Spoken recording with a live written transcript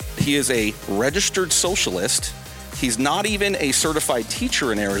He is a registered socialist. He's not even a certified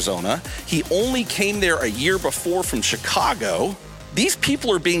teacher in Arizona. He only came there a year before from Chicago. These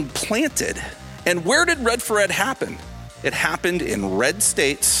people are being planted. And where did Red for Ed happen? It happened in red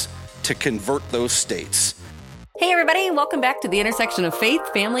states to convert those states. Hey everybody, welcome back to the intersection of faith,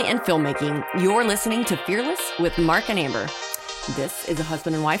 family, and filmmaking. You're listening to Fearless with Mark and Amber. This is a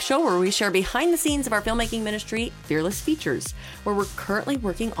husband and wife show where we share behind the scenes of our filmmaking ministry, Fearless Features, where we're currently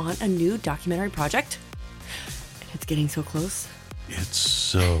working on a new documentary project. It's getting so close. It's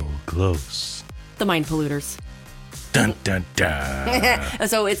so close. The Mind Polluters. Dun, dun, dun.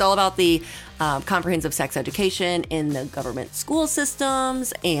 So it's all about the comprehensive sex education in the government school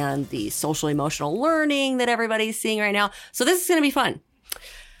systems and the social emotional learning that everybody's seeing right now. So this is going to be fun.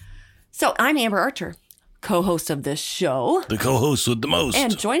 So I'm Amber Archer, co-host of this show. The co-host with the most.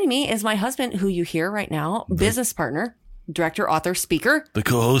 And joining me is my husband, who you hear right now, business partner, director, author, speaker. The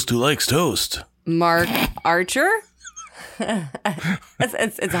co-host who likes toast. Mark Archer.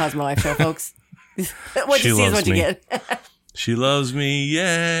 It's a husband-wife show, folks. What you see is what you get. She loves me.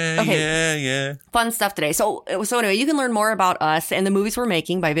 Yeah, okay. Yeah. Fun stuff today. So anyway, you can learn more about us and the movies we're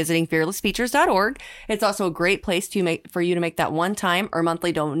making by visiting fearlessfeatures.org. It's also a great place for you to make that one-time or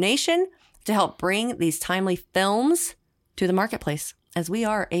monthly donation to help bring these timely films to the marketplace, as we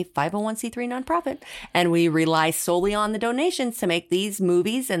are a 501c3 nonprofit, and we rely solely on the donations to make these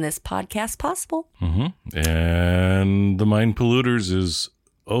movies and this podcast possible. Mm-hmm. And The Mind Polluters is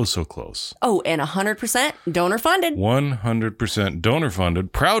oh so close. Oh, and 100% donor funded. 100% donor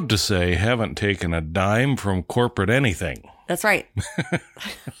funded. Proud to say, haven't taken a dime from corporate anything. That's right.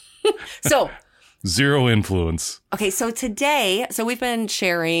 So... Zero influence. Okay, so today, we've been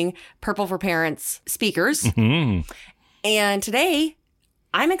sharing Purple for Parents speakers. Mm-hmm. And today,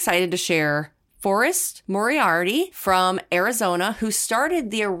 I'm excited to share Forrest Moriarty from Arizona, who started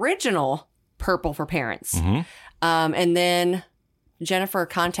the original Purple for Parents. Mm-hmm. And then Jennifer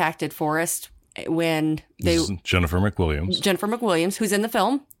contacted Forrest when Jennifer McWilliams, who's in the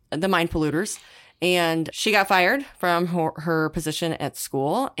film, The Mind Polluters. And she got fired from her position at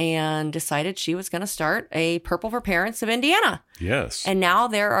school and decided she was going to start a Purple for Parents of Indiana. Yes. And now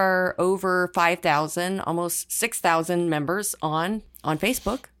there are over 5,000, almost 6,000 members on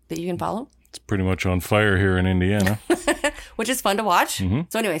Facebook that you can follow. It's pretty much on fire here in Indiana. Which is fun to watch. Mm-hmm.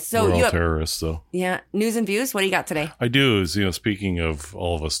 So anyway, we're all terrorists, though. Yeah. News and views. What do you got today? I do. Speaking of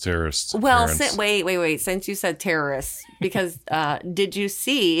all of us terrorists. Well, wait. Since you said terrorists, because did you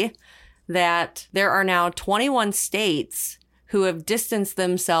see that there are now 21 states who have distanced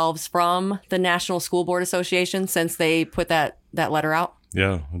themselves from the National School Board Association since they put that letter out?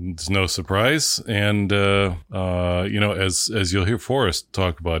 Yeah, it's no surprise. And, as you'll hear Forrest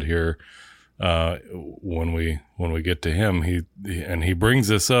talk about here, when we get to him, he brings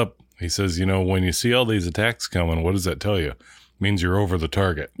this up. He says, when you see all these attacks coming, what does that tell you? It means you're over the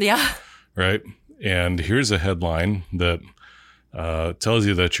target. Yeah. Right. And here's a headline that tells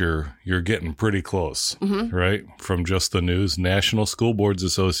you that you're getting pretty close, mm-hmm. right? From just the news, National School Boards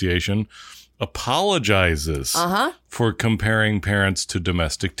Association apologizes for comparing parents to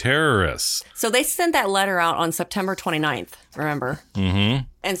domestic terrorists. So they sent that letter out on September 29th, remember? Mm-hmm.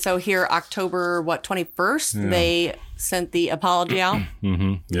 And so here, October, 21st, they sent the apology out?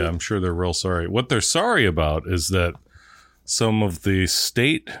 Mm-hmm. Yeah, I'm sure they're real sorry. What they're sorry about is that some of the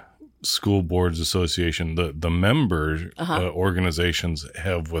state School Boards Association, the member organizations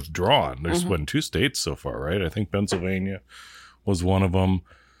have withdrawn. There's been 2 states so far, right? I think Pennsylvania was one of them.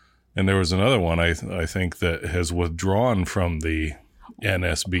 And there was another one, I think, that has withdrawn from the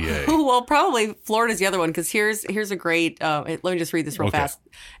NSBA. Well, probably Florida's the other one, because here's a great, let me just read this real fast.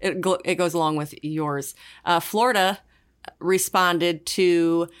 It goes along with yours. Florida responded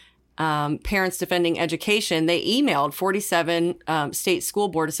to Parents Defending Education. They emailed 47 state school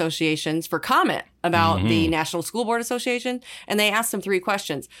board associations for comment about the National School Board Association, and they asked them 3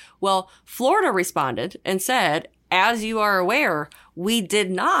 questions. Well, Florida responded and said, as you are aware, we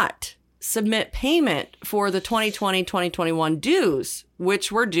did not submit payment for the 2020-2021 dues,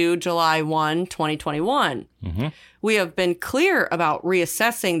 which were due July 1, 2021. Mm-hmm. We have been clear about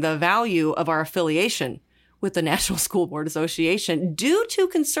reassessing the value of our affiliation with the National School Board Association due to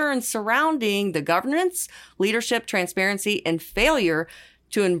concerns surrounding the governance, leadership, transparency, and failure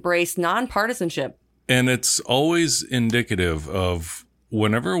to embrace nonpartisanship. And it's always indicative of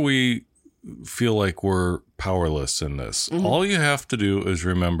whenever we feel like we're powerless in this, all you have to do is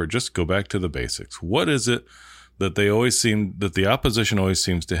remember, just go back to the basics. What is it that the opposition always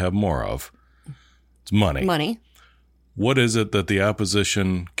seems to have more of? It's money. Money. What is it that the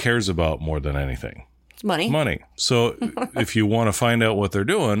opposition cares about more than anything? It's money. Money. So if you want to find out what they're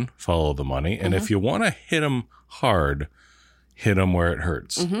doing, follow the money. And if you want to hit them hard, hit them where it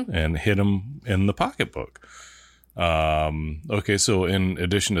hurts and hit them in the pocketbook. Okay, so in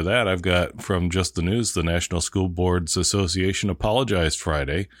addition to that, I've got from Just the News, the National School Boards Association apologized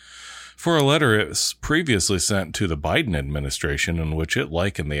Friday for a letter it was previously sent to the Biden administration in which it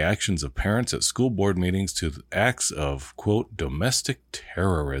likened the actions of parents at school board meetings to acts of, quote, domestic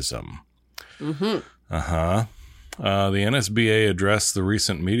terrorism. The NSBA addressed the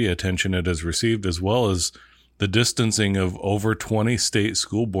recent media attention it has received, as well as the distancing of over 20 state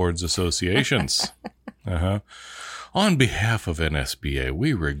school boards associations. On behalf of NSBA,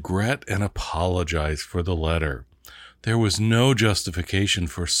 we regret and apologize for the letter. There was no justification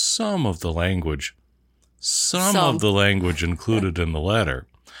for some of the language included in the letter.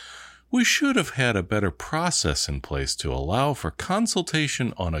 We should have had a better process in place to allow for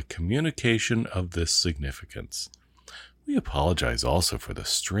consultation on a communication of this significance. We apologize also for the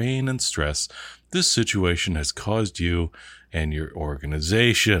strain and stress this situation has caused you and your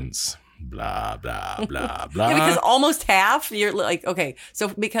organizations. Blah, blah, blah, blah. Yeah, because almost half, you're like, okay, so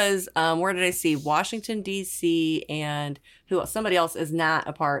because where did I see? Washington, D.C. and who else? Somebody else is not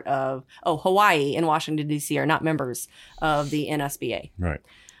a part of, Hawaii and Washington, D.C. are not members of the NSBA. Right.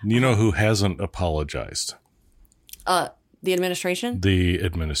 You know who hasn't apologized? The administration? The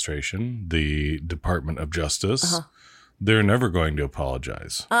administration, the Department of Justice. They're never going to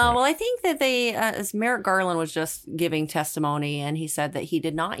apologize. Well, I think that as Merrick Garland was just giving testimony, and he said that he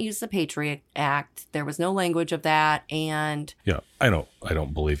did not use the Patriot Act. There was no language of that, and yeah, I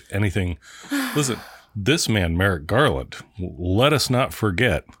don't believe anything. Listen, this man, Merrick Garland, let us not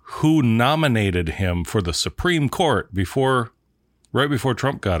forget who nominated him for the Supreme Court right before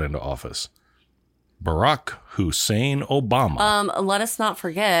Trump got into office. Barack Hussein Obama. Let us not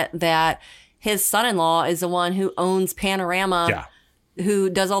forget that his son-in-law is the one who owns Panorama, who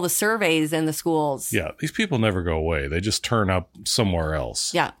does all the surveys in the schools. Yeah, these people never go away. They just turn up somewhere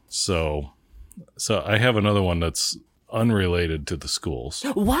else. Yeah. So I have another one that's unrelated to the schools.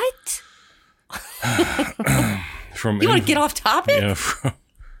 What? You want to get off topic? Yeah.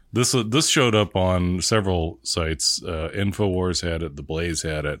 This showed up on several sites. InfoWars had it. The Blaze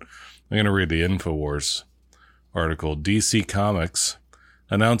had it. I'm going to read the InfoWars article. DC Comics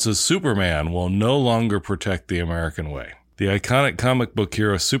announces Superman will no longer protect the American way. The iconic comic book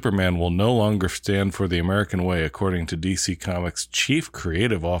hero Superman will no longer stand for the American way, according to DC Comics chief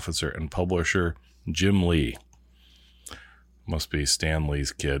creative officer and publisher Jim Lee. Must be Stan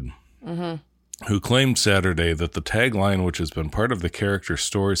Lee's kid. Who claimed Saturday that the tagline, which has been part of the character's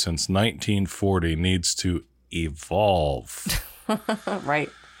story since 1940, needs to evolve. Right.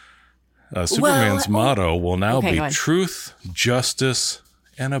 Superman's motto will now be truth, justice,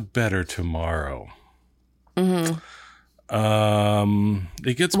 and a better tomorrow. It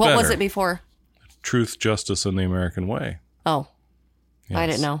gets better. What was it before? Truth, justice, and the American way. Oh, yes. I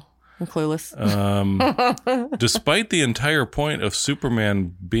didn't know. I'm clueless. Despite the entire point of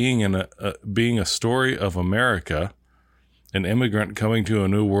Superman being a story of America, an immigrant coming to a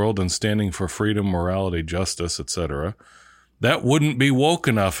new world and standing for freedom, morality, justice, etc., that wouldn't be woke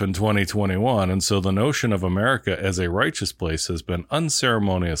enough in 2021, and so the notion of America as a righteous place has been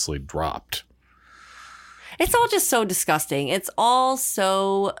unceremoniously dropped. It's all just so disgusting. It's all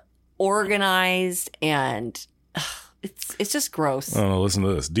so organized, and it's just gross. Oh, no, listen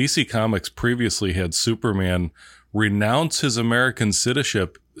to this. DC Comics previously had Superman renounce his American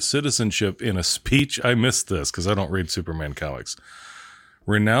citizenship in a speech. I missed this because I don't read Superman comics.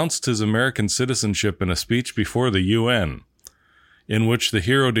 Renounced his American citizenship in a speech before the UN, in which the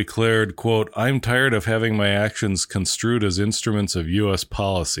hero declared, quote, "I'm tired of having my actions construed as instruments of U.S.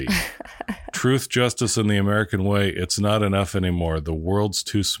 policy. Truth, justice, and the American way, it's not enough anymore. The world's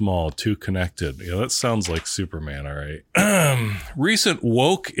too small, too connected." Yeah, that sounds like Superman, all right. Recent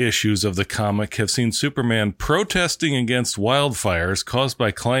woke issues of the comic have seen Superman protesting against wildfires caused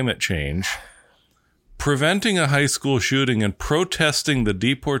by climate change, preventing a high school shooting, and protesting the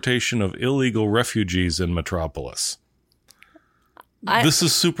deportation of illegal refugees in Metropolis. This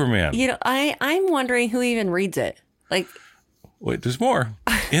is Superman. You know, I'm wondering who even reads it. Like, wait, there's more.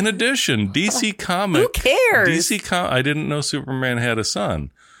 In addition, DC Comics. Who cares? I didn't know Superman had a son.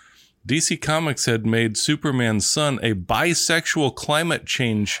 DC Comics had made Superman's son a bisexual climate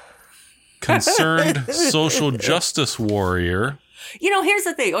change concerned social justice warrior. You know, here's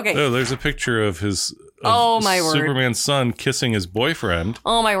the thing. Okay. Oh, there's a picture of my word, Superman's son kissing his boyfriend.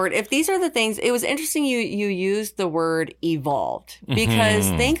 Oh my word. If these are the things, it was interesting you used the word evolved, because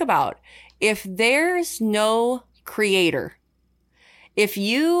think about, if there's no creator, if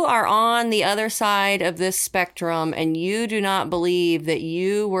you are on the other side of this spectrum and you do not believe that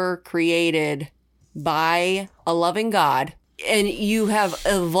you were created by a loving God and you have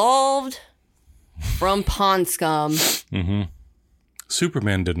evolved from pond scum. Mm-hmm.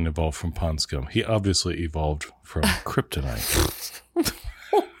 Superman didn't evolve from pond scum. He obviously evolved from kryptonite.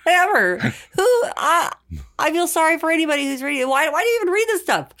 Whatever. I feel sorry for anybody who's reading it. Why do you even read this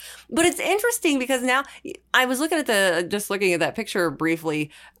stuff? But it's interesting because now I was looking at that picture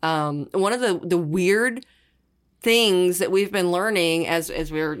briefly. One of the weird things that we've been learning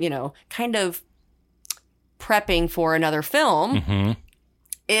as we're, kind of prepping for another film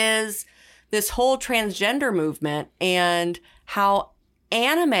is this whole transgender movement and how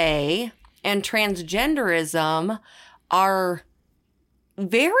anime and transgenderism are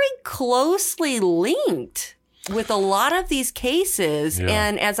very closely linked with a lot of these cases. Yeah.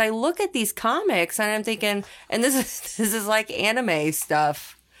 And as I look at these comics, and I'm thinking, and this is like anime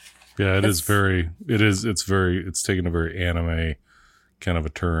stuff. Yeah, it's taken a very anime kind of a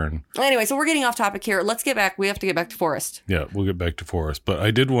turn. Anyway, so we're getting off topic here. We have to get back to Forrest. Yeah, we'll get back to Forrest. But I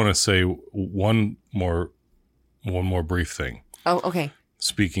did want to say one more brief thing. Oh, okay.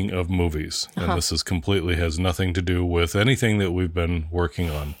 Speaking of movies, and this has nothing to do with anything that we've been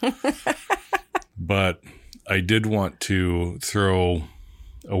working on. But I did want to throw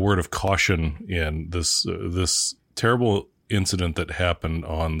a word of caution in this terrible incident that happened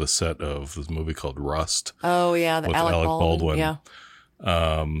on the set of this movie called Rust. Oh, yeah, with Alec Baldwin. Yeah.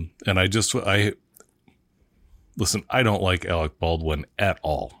 And listen, I don't like Alec Baldwin at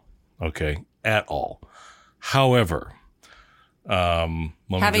all. Okay. At all. However,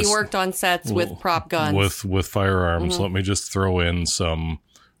 having worked on sets with prop guns, with firearms, let me just throw in some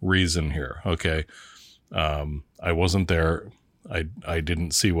reason here. Okay. I wasn't there. I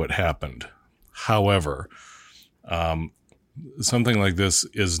didn't see what happened. However, something like this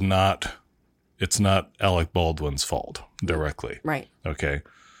it's not Alec Baldwin's fault directly. Right. Okay.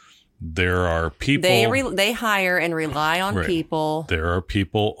 There are people. They hire and rely on people. There are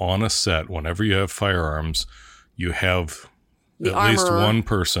people on a set. Whenever you have firearms, you have at least one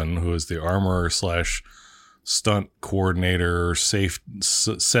person who is the armorer / stunt coordinator,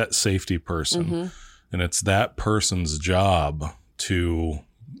 set safety person, and it's that person's job to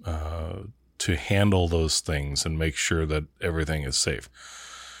handle those things and make sure that everything is safe.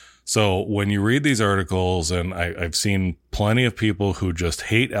 So when you read these articles, and I've seen plenty of people who just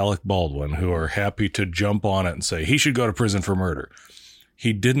hate Alec Baldwin, who are happy to jump on it and say he should go to prison for murder.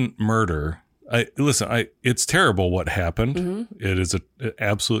 He didn't murder. It's terrible what happened. It is an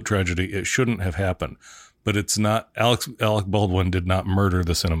absolute tragedy. It shouldn't have happened, but it's not. Alec Baldwin did not murder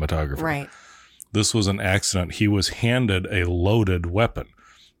the cinematographer. Right. This was an accident. He was handed a loaded weapon.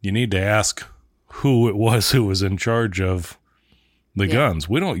 You need to ask who it was who was in charge of the guns.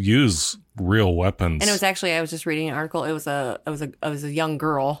 We don't use real weapons. And it was actually, I was just reading an article. It was a young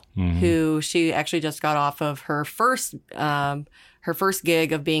girl who she actually just got off of her first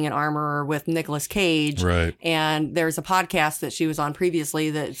gig of being an armorer with Nicolas Cage. Right. And there's a podcast that she was on previously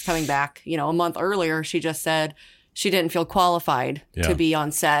that's coming back, a month earlier. She just said she didn't feel qualified to be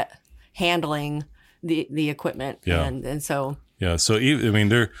on set handling the equipment. Yeah. And so. Yeah. So,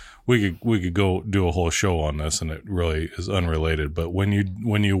 we could go do a whole show on this, and it really is unrelated. But when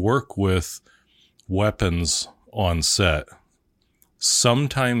you work with weapons on set,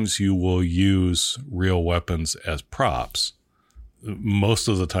 sometimes you will use real weapons as props. Most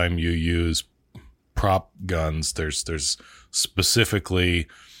of the time you use prop guns. There's specifically,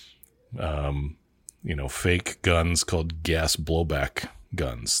 fake guns called gas blowback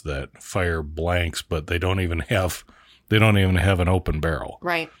guns that fire blanks, but they don't even have an open barrel.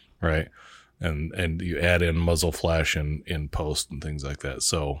 Right. Right. And you add in muzzle flash in post and things like that.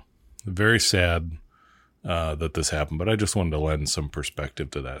 So very sad that this happened, but I just wanted to lend some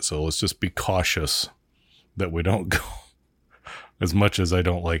perspective to that. So let's just be cautious that we don't go. As much as I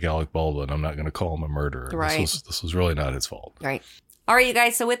don't like Alec Baldwin, I'm not going to call him a murderer. Right. This was really not his fault. Right. All right, you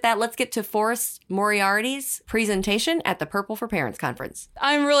guys. So with that, let's get to Forrest Moriarty's presentation at the Purple for Parents Conference.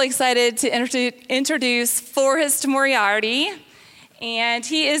 I'm really excited to introduce Forrest Moriarty. And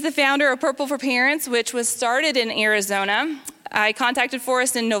he is the founder of Purple for Parents, which was started in Arizona. I contacted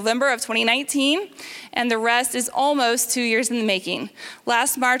Forrest in November of 2019, and the rest is almost 2 years in the making.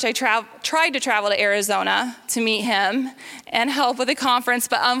 Last March, I tried to travel to Arizona to meet him and help with a conference,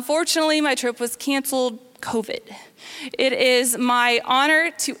 but unfortunately, my trip was canceled COVID. It is my honor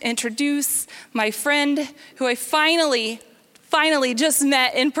to introduce my friend who I finally just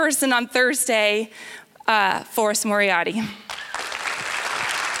met in person on Thursday, Forrest Moriarty.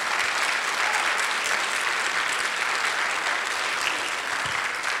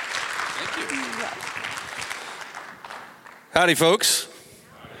 Howdy, folks.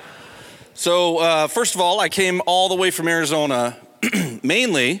 So first of all, I came all the way from Arizona,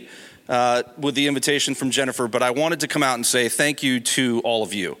 mainly with the invitation from Jennifer, but I wanted to come out and say thank you to all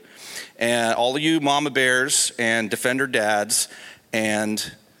of you. And all of you mama bears and defender dads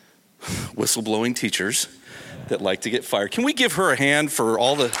and whistleblowing teachers that like to get fired. Can we give her a hand for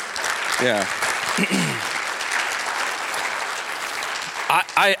all the, yeah.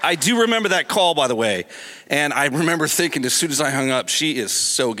 I do remember that call, by the way, and I remember thinking as soon as I hung up, she is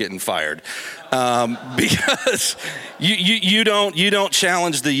so getting fired, because you don't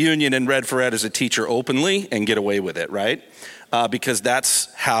challenge the union in Red for Ed as a teacher openly and get away with it, right? Because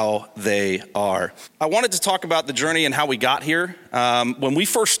that's how they are. I wanted to talk about the journey and how we got here. When we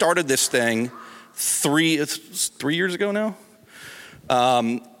first started this thing, 3 years ago now,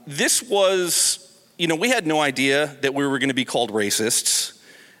 this was. We had no idea that we were going to be called racists,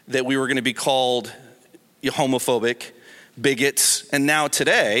 that we were going to be called homophobic, bigots, and now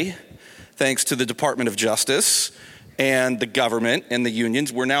today, thanks to the Department of Justice and the government and the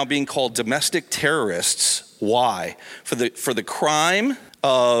unions, we're now being called domestic terrorists. Why? For the crime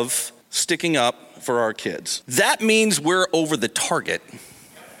of sticking up for our kids. That means we're over the target,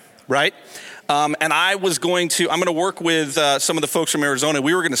 right? And I'm going to work with some of the folks from Arizona.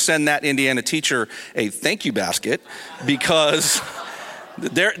 We were going to send that Indiana teacher a thank you basket because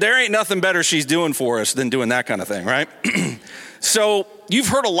there ain't nothing better she's doing for us than doing that kind of thing, right? So you've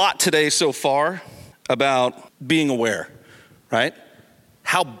heard a lot today so far about being aware, right?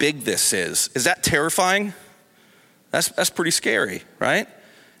 How big this is. Is that terrifying? That's pretty scary, right?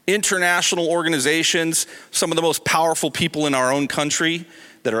 International organizations, some of the most powerful people in our own country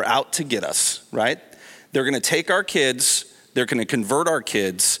that are out to get us, right? They're going to take our kids, they're going to convert our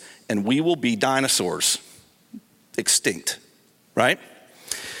kids, and we will be dinosaurs, extinct, right?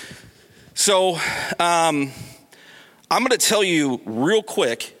 So I'm going to tell you real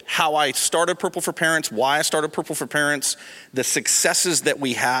quick how I started Purple for Parents, why I started Purple for Parents, the successes that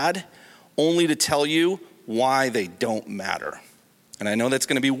we had, only to tell you why they don't matter. And I know that's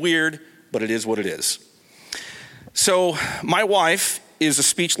going to be weird, but it is what it is. So my wife is a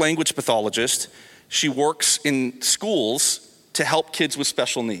speech language pathologist. She works in schools to help kids with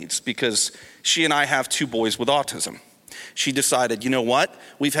special needs because she and I have 2 boys with autism. She decided, you know what?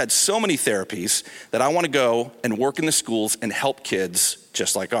 We've had so many therapies that I want to go and work in the schools and help kids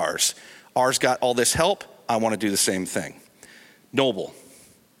just like ours. Ours got all this help. I want to do the same thing. Noble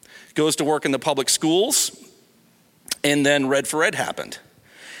goes to work in the public schools, and then Red for Ed happened.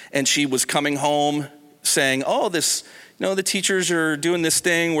 And she was coming home saying, the teachers are doing this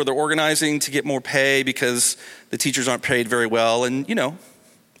thing where they're organizing to get more pay because the teachers aren't paid very well. And,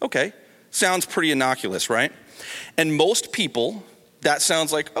 okay, sounds pretty innocuous, right? And most people, that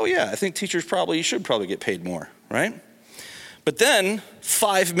sounds like, oh yeah, I think teachers should probably get paid more, right? But then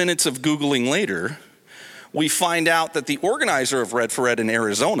 5 minutes of Googling later, we find out that the organizer of Red for Ed in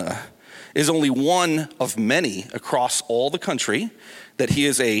Arizona is only one of many across all the country, that he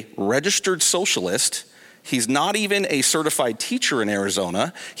is a registered socialist. He's not even a certified teacher in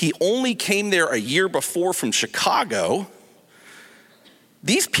Arizona. He only came there a year before from Chicago.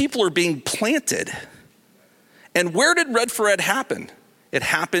 These people are being planted. And where did Red for Ed happen? It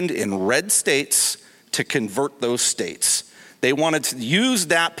happened in red states to convert those states. They wanted to use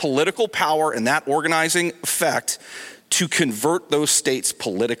that political power and that organizing effect to convert those states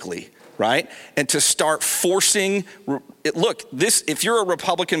politically, right? And to start forcing, look, if you're a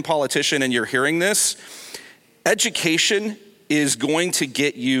Republican politician and you're hearing this, education is going to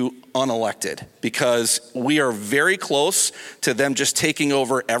get you unelected because we are very close to them just taking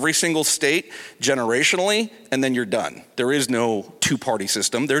over every single state generationally, and then you're done. There is no 2-party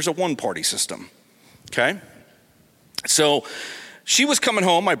system. There's a 1-party system, okay? So she was coming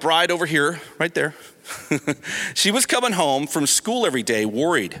home, my bride over here, right there. She was coming home from school every day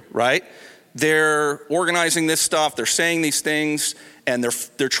worried, right? They're organizing this stuff, they're saying these things, and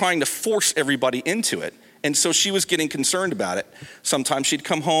they're trying to force everybody into it. And so she was getting concerned about it. Sometimes she'd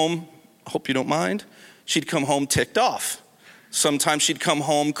come home, I hope you don't mind, she'd come home ticked off. Sometimes she'd come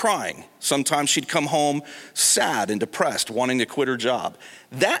home crying. Sometimes she'd come home sad and depressed, wanting to quit her job.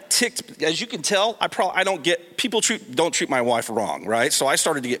 That ticked, as you can tell, people don't treat my wife wrong, right? So I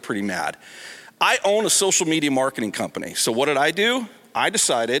started to get pretty mad. I own a social media marketing company. So what did I do? I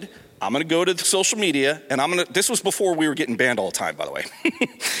decided I'm going to go to the social media, and this was before we were getting banned all the time, by the way.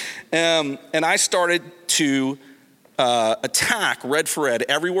 And I started to attack Red for Ed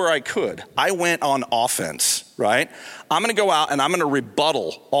everywhere I could. I went on offense, right? I'm going to go out and I'm going to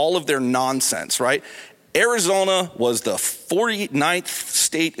rebuttal all of their nonsense, right? Arizona was the 49th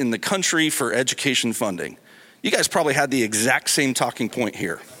state in the country for education funding. You guys probably had the exact same talking point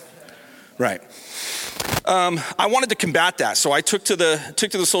here. Right. I wanted to combat that, so I took to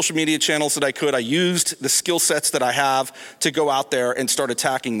the social media channels that I could. I used the skill sets that I have to go out there and start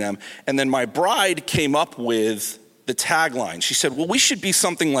attacking them. And then my bride came up with the tagline. She said, well, we should be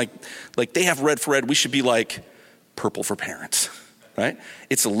something like they have Red for Ed. We should be like Purple for Parents, right?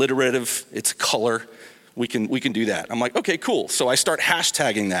 It's alliterative. It's color. We can do that. I'm like, okay, cool. So I start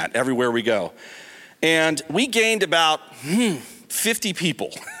hashtagging that everywhere we go. And we gained about 50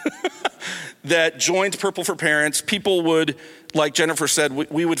 people that joined Purple for Parents. People would, like Jennifer said,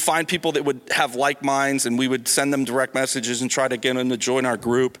 we would find people that would have like minds, and we would send them direct messages and try to get them to join our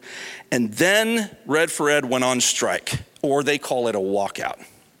group. And then Red for Ed went on strike, or they call it a walkout.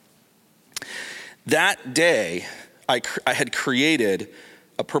 That day, I had created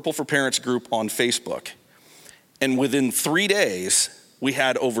a Purple for Parents group on Facebook. And within 3 days, we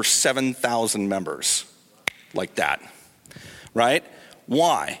had over 7,000 members like that, right?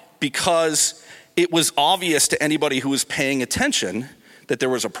 Why? Because it was obvious to anybody who was paying attention that there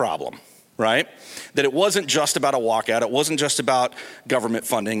was a problem, right? That it wasn't just about a walkout. It wasn't just about government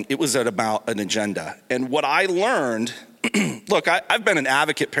funding. It was about an agenda. And what I learned, look, I've been an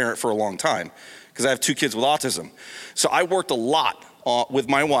advocate parent for a long time because I have 2 kids with autism. So I worked a lot with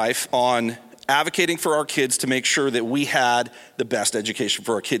my wife on advocating for our kids to make sure that we had the best education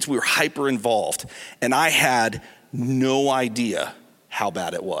for our kids. We were hyper involved, and I had no idea how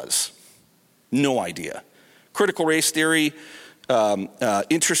bad it was. No idea. Critical race theory,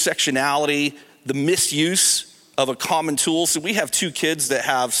 intersectionality, the misuse of a common tool. So we have 2 kids that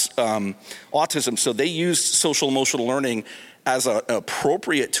have autism, so they use social emotional learning as an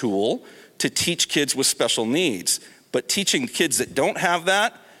appropriate tool to teach kids with special needs. But teaching kids that don't have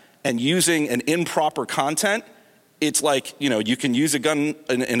that and using an improper content, it's like, you can use a gun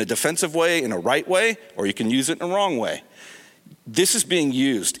in a defensive way, in a right way, or you can use it in a wrong way. This is being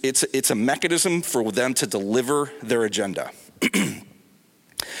used. It's a mechanism for them to deliver their agenda.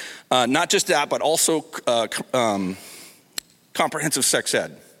 Not just that, but also comprehensive sex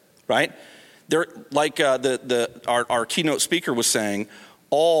ed, right? They're like our keynote speaker was saying,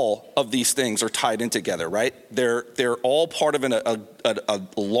 all of these things are tied in together, right? They're all part of a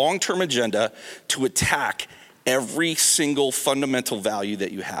long-term agenda to attack every single fundamental value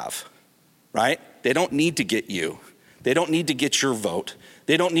that you have, right? They don't need to get you. They don't need to get your vote.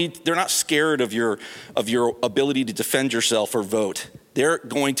 They're not scared of your ability to defend yourself or vote. They're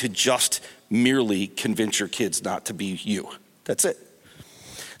going to just merely convince your kids not to be you. That's it.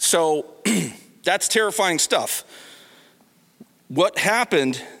 So that's terrifying stuff. What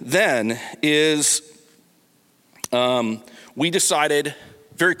happened then is we decided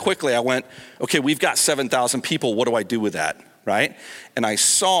very quickly, I went, okay, we've got 7,000 people. What do I do with that, right? And I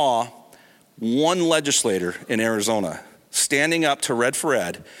saw one legislator in Arizona standing up to Red for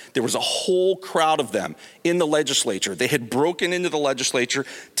Ed. There was a whole crowd of them in the legislature. They had broken into the legislature,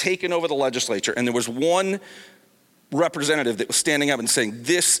 taken over the legislature, and there was one representative that was standing up and saying,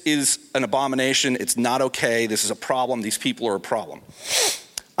 this is an abomination, it's not okay, this is a problem, these people are a problem.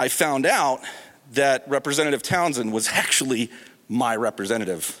 I found out that Representative Townsend was actually my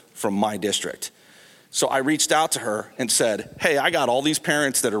representative from my district. So I reached out to her and said, hey, I got all these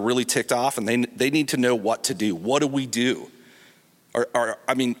parents that are really ticked off and they need to know what to do. What do we do?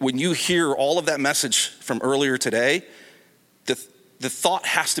 When you hear all of that message from earlier today, the thought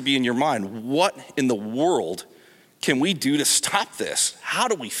has to be in your mind, what in the world can we do to stop this? How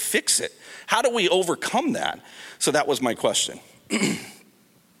do we fix it? How do we overcome that? So that was my question.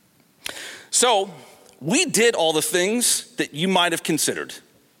 So we did all the things that you might have considered.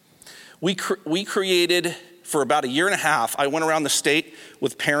 We created, for about 1.5 years, I went around the state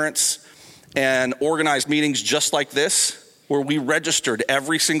with parents and organized meetings just like this, where we registered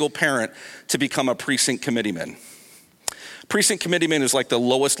every single parent to become a precinct committeeman. Precinct committeeman is like the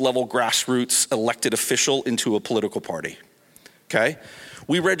lowest level grassroots elected official into a political party, okay?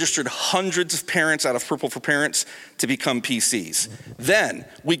 We registered hundreds of parents out of Purple for Parents to become PCs. Then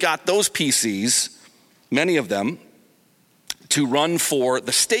we got those PCs, many of them, to run for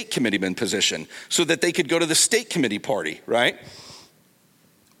the state committeeman position so that they could go to the state committee party, right?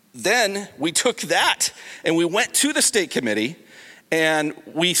 Then we took that and we went to the state committee and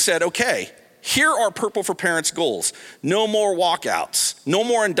we said, okay, here are Purple for Parents goals. No more walkouts, no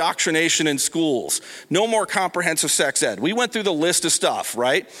more indoctrination in schools, no more comprehensive sex ed. We went through the list of stuff,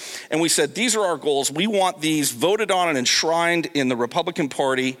 right? And we said, these are our goals. We want these voted on and enshrined in the Republican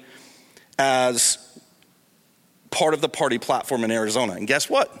Party as part of the party platform in Arizona. And guess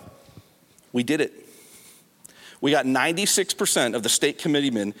what? We did it. We got 96% of the state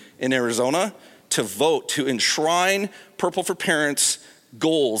committeemen in Arizona to vote to enshrine Purple for Parents'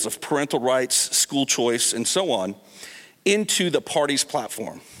 goals of parental rights, school choice, and so on into the party's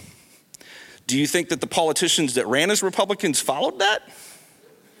platform. Do you think that the politicians that ran as Republicans followed that?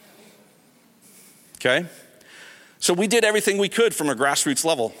 Okay. So we did everything we could from a grassroots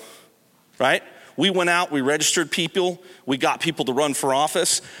level, right? We went out, we registered people, we got people to run for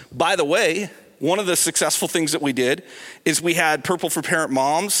office. By the way, one of the successful things that we did is we had Purple for Parent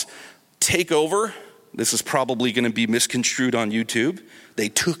moms take over. This is probably going to be misconstrued on YouTube. They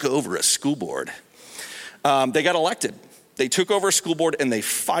took over a school board. They got elected. They took over a school board and they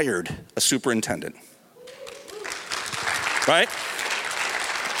fired a superintendent. Right?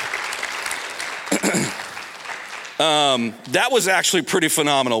 That was actually pretty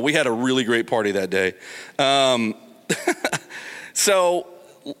phenomenal. We had a really great party that day. So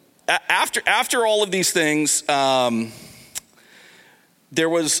after all of these things, there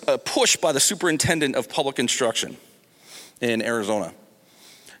was a push by the superintendent of public instruction in Arizona.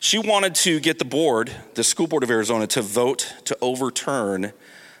 She wanted to get the board, the school board of Arizona, to vote to overturn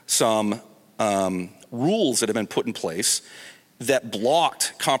some rules that have been put in place that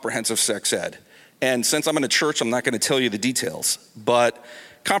blocked comprehensive sex ed. And since I'm in a church, I'm not going to tell you the details, but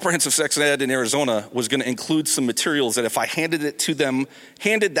comprehensive sex ed in Arizona was going to include some materials that if I handed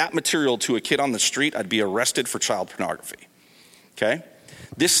that material to a kid on the street, I'd be arrested for child pornography. Okay?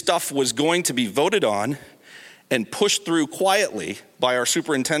 This stuff was going to be voted on and pushed through quietly by our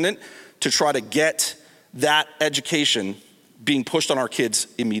superintendent to try to get that education being pushed on our kids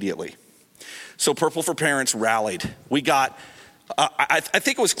immediately. So Purple for Parents rallied. We got, I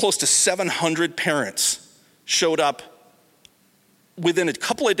think it was close to 700 parents showed up within a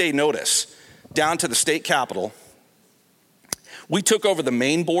couple of day notice down to the state capitol. We took over the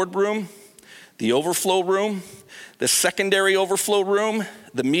main boardroom, the overflow room, the secondary overflow room,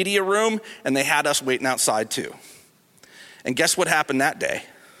 the media room, and they had us waiting outside too. And guess what happened that day?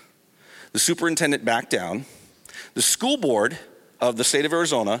 The superintendent backed down. The school board of the state of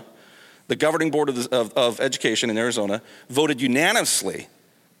Arizona, the governing board of education in Arizona, voted unanimously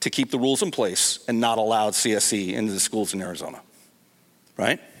to keep the rules in place and not allow CSE into the schools in Arizona.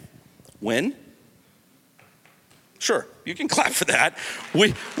 Right? When? Sure, you can clap for that.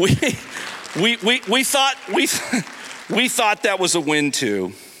 We thought that was a win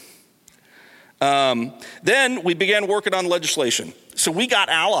too. Then we began working on legislation. So we got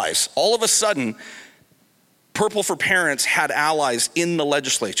allies. All of a sudden, Purple for Parents had allies in the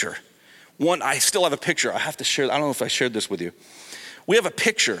legislature. One, I still have a picture. I have to share. I don't know if I shared this with you. We have a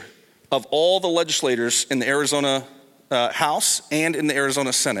picture of all the legislators in the Arizona House and in the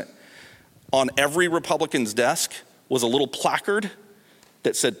Arizona Senate. On every Republican's desk was a little placard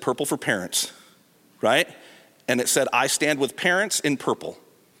that said Purple for Parents, right? And it said, I stand with parents in purple.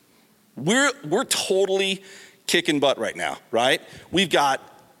 We're totally kicking butt right now, right? We've got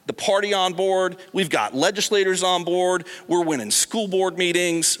the party on board. We've got legislators on board. We're winning school board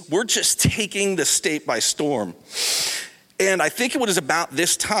meetings. We're just taking the state by storm. And I think it was about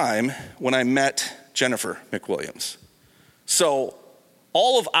this time when I met Jennifer McWilliams. So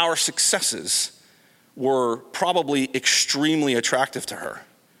all of our successes were probably extremely attractive to her,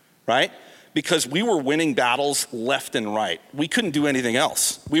 right? Because we were winning battles left and right. We couldn't do anything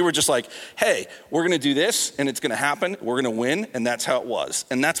else. We were just like, hey, we're going to do this, and it's going to happen. We're going to win, and that's how it was.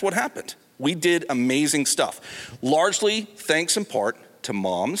 And that's what happened. We did amazing stuff, largely thanks in part to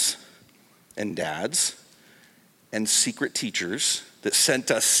moms and dads and secret teachers that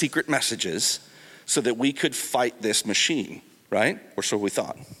sent us secret messages so that we could fight this machine, right? Or so we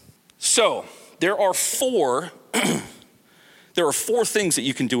thought. So there are four things that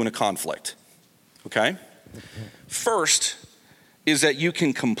you can do in a conflict. Okay? First is that you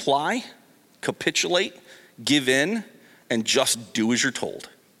can comply, capitulate, give in, and just do as you're told.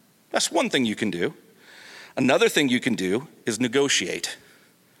 That's one thing you can do. Another thing you can do is negotiate.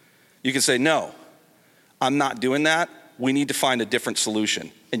 You can say, no, I'm not doing that. We need to find a different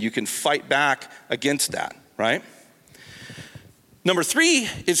solution. And you can fight back against that, right? Number 3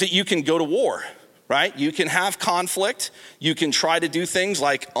 is that you can go to war. Right? You can have conflict. You can try to do things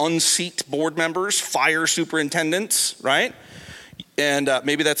like unseat board members, fire superintendents, right? And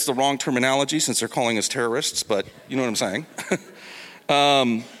maybe that's the wrong terminology since they're calling us terrorists, but you know what I'm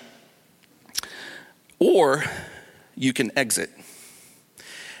saying. Or you can exit.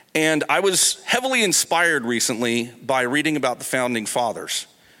 And I was heavily inspired recently by reading about the Founding Fathers.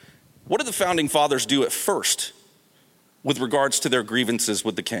 What did the Founding Fathers do at first with regards to their grievances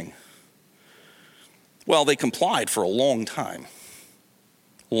with the king? Well, they complied for a long time.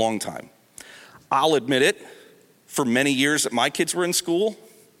 A long time. I'll admit it, for many years that my kids were in school,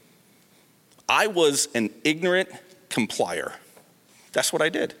 I was an ignorant complier. That's what I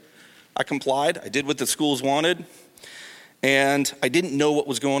did. I complied. I did what the schools wanted, and I didn't know what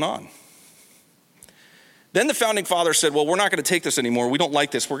was going on. Then the founding fathers said, well, we're not going to take this anymore. We don't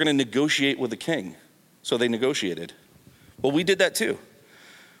like this. We're going to negotiate with the king. So they negotiated. Well, we did that too.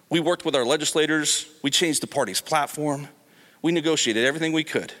 We worked with our legislators. We changed the party's platform. We negotiated everything we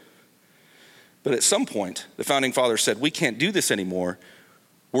could. But at some point, the founding fathers said, we can't do this anymore.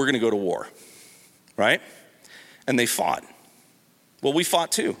 We're going to go to war, right? And they fought. Well, we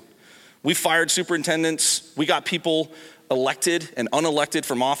fought too. We fired superintendents. We got people elected and unelected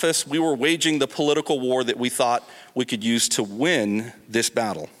from office. We were waging the political war that we thought we could use to win this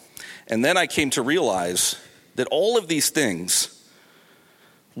battle. And then I came to realize that all of these things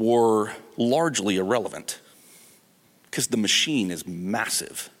were largely irrelevant because the machine is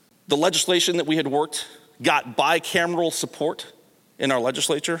massive. The legislation that we had worked got bicameral support in our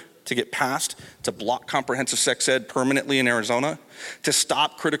legislature to get passed to block comprehensive sex ed permanently in Arizona, to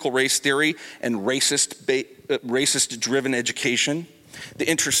stop critical race theory and racist-driven education, the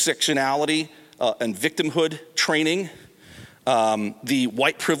intersectionality and victimhood training, the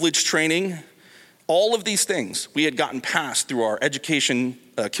white privilege training. All of these things we had gotten passed through our education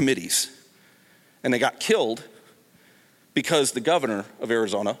committees, and they got killed because the governor of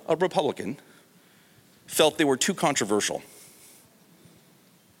Arizona, a Republican, felt they were too controversial.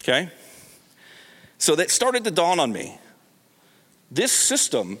 Okay? So that started to dawn on me. This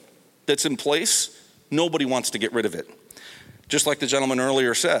system that's in place, nobody wants to get rid of it. Just like the gentleman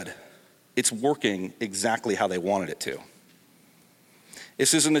earlier said, it's working exactly how they wanted it to.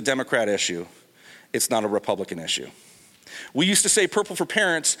 This isn't a Democrat issue. It's not a Republican issue. We used to say purple for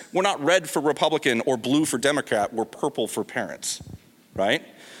parents. We're not red for Republican or blue for Democrat. We're purple for parents, right?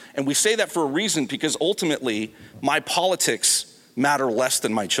 And we say that for a reason because ultimately my politics matter less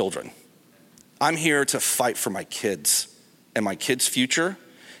than my children. I'm here to fight for my kids and my kids' future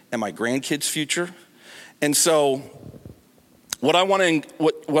and my grandkids' future. And so what I want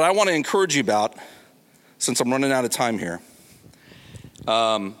to encourage you about, since I'm running out of time here,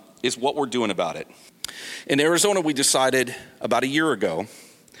 is what we're doing about it. In Arizona, we decided about a year ago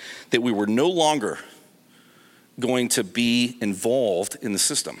that we were no longer going to be involved in the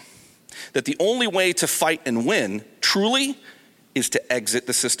system. That the only way to fight and win, truly, is to exit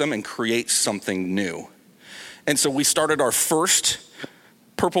the system and create something new. And so we started our first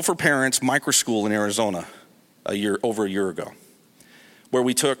Purple for Parents micro school in Arizona over a year ago, where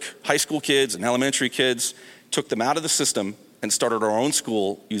we took high school kids and elementary kids, took them out of the system, and started our own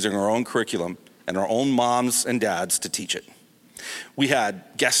school using our own curriculum and our own moms and dads to teach it. We had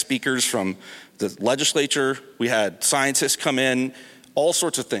guest speakers from the legislature. We had scientists come in, all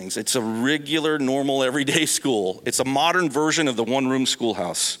sorts of things. It's a regular, normal, everyday school. It's a modern version of the one-room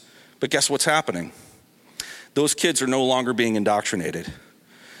schoolhouse. But guess what's happening? Those kids are no longer being indoctrinated.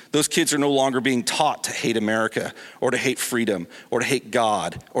 Those kids are no longer being taught to hate America or to hate freedom or to hate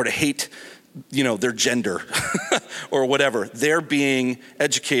God or to hate their gender or whatever. They're being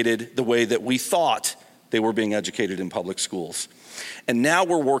educated the way that we thought they were being educated in public schools. And now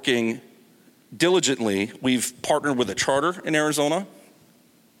we're working diligently. We've partnered with a charter in Arizona,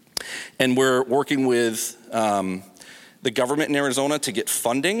 and we're working with the government in Arizona to get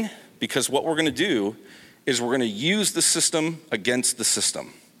funding, because what we're going to do is we're going to use the system against the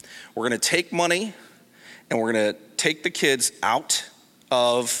system. We're going to take money and we're going to take the kids out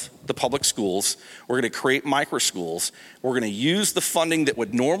of the public schools. We're going to create micro schools. We're going to use the funding that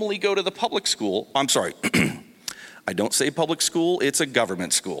would normally go to the public school. I'm sorry, I don't say public school, it's a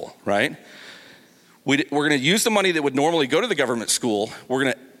government school, right? We're going to use the money that would normally go to the government school. We're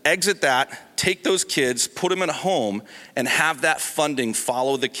going to exit that, take those kids, put them in a home, and have that funding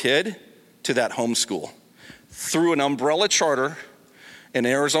follow the kid to that home school. Through an umbrella charter, in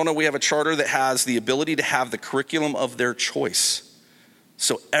Arizona we have a charter that has the ability to have the curriculum of their choice.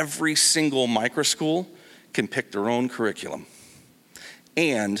 So every single micro school can pick their own curriculum.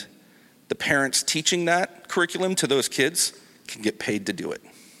 And the parents teaching that curriculum to those kids can get paid to do it.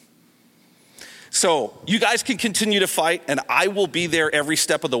 So you guys can continue to fight, and I will be there every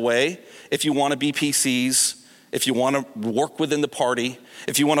step of the way. If you want to be PCs, if you want to work within the party,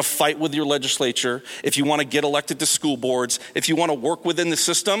 if you want to fight with your legislature, if you want to get elected to school boards, if you want to work within the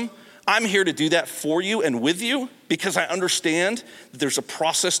system, I'm here to do that for you and with you, because I understand that there's a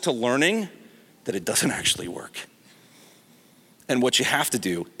process to learning that it doesn't actually work. And what you have to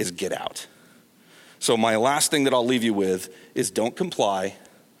do is get out. So my last thing that I'll leave you with is don't comply.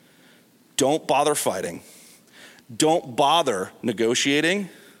 Don't bother fighting. Don't bother negotiating.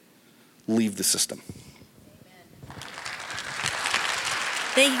 Leave the system.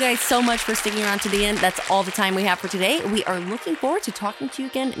 Thank you guys so much for sticking around to the end. That's all the time we have for today. We are looking forward to talking to you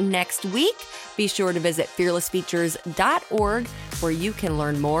again next week. Be sure to visit fearlessfeatures.org where you can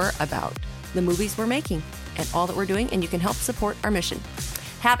learn more about the movies we're making and all that we're doing, and you can help support our mission.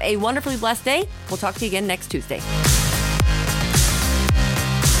 Have a wonderfully blessed day. We'll talk to you again next Tuesday.